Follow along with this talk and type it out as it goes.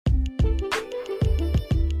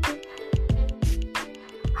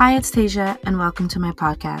Hi, it's Tasia, and welcome to my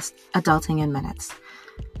podcast, Adulting in Minutes.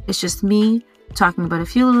 It's just me talking about a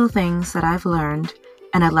few little things that I've learned,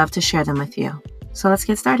 and I'd love to share them with you. So let's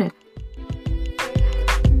get started.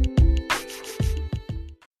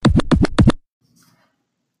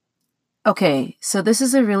 Okay, so this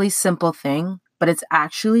is a really simple thing, but it's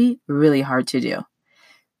actually really hard to do.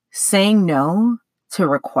 Saying no to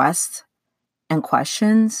requests and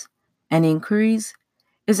questions and inquiries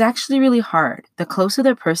is actually really hard. The closer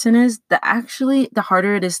the person is, the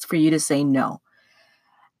harder it is for you to say no.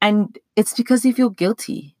 And it's because you feel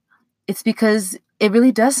guilty. It's because it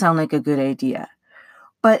really does sound like a good idea,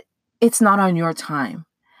 but it's not on your time.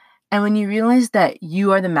 And when you realize that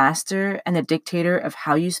you are the master and the dictator of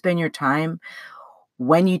how you spend your time,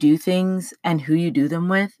 when you do things and who you do them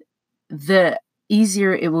with, the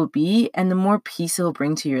easier it will be and the more peace it will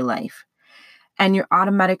bring to your life. And your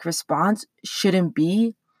automatic response shouldn't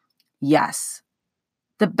be yes.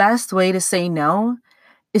 The best way to say no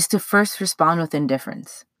is to first respond with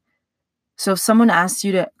indifference. So if someone asks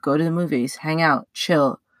you to go to the movies, hang out,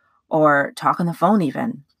 chill, or talk on the phone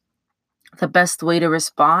even, the best way to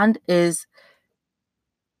respond is,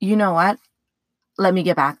 you know what? Let me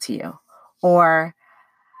get back to you. Or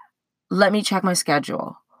let me check my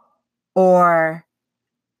schedule. Or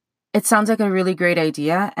it sounds like a really great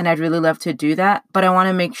idea and I'd really love to do that, but I want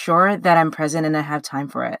to make sure that I'm present and I have time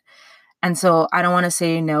for it. And so I don't want to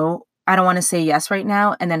say no. I don't want to say yes right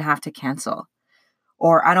now and then have to cancel.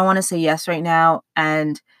 Or I don't want to say yes right now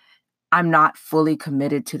and I'm not fully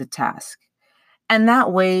committed to the task. And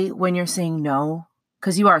that way, when you're saying no,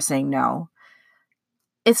 because you are saying no,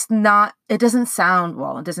 it doesn't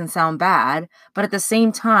sound bad, but at the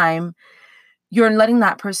same time, you're letting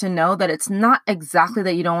that person know that it's not exactly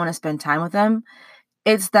that you don't want to spend time with them.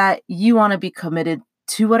 It's that you want to be committed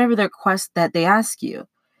to whatever the request that they ask you.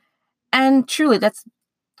 And truly, that's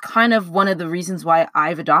kind of one of the reasons why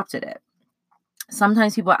I've adopted it.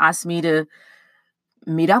 Sometimes people ask me to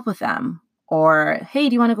meet up with them or, hey,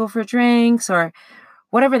 do you want to go for drinks or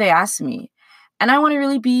whatever they ask me. And I want to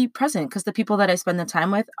really be present because the people that I spend the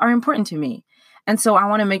time with are important to me. And so I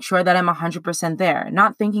want to make sure that I'm 100% there,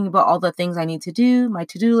 not thinking about all the things I need to do, my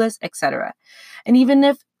to-do list, etc. And even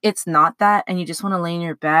if it's not that and you just want to lay in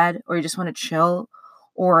your bed or you just want to chill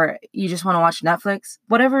or you just want to watch Netflix,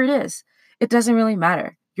 whatever it is, it doesn't really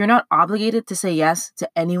matter. You're not obligated to say yes to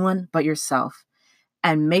anyone but yourself.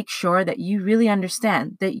 And make sure that you really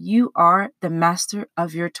understand that you are the master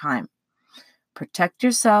of your time. Protect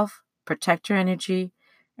yourself, protect your energy,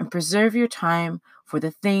 and preserve your time for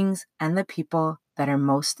the things and the people that are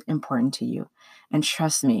most important to you. And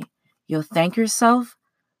trust me, you'll thank yourself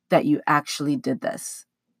that you actually did this.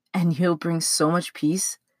 And you'll bring so much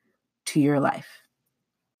peace to your life.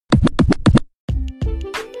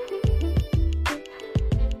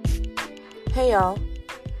 Hey y'all.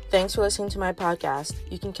 Thanks for listening to my podcast.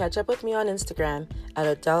 You can catch up with me on Instagram at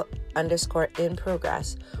adult_in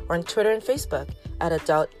progress or on Twitter and Facebook at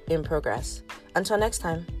adult in progress. Until next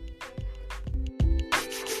time.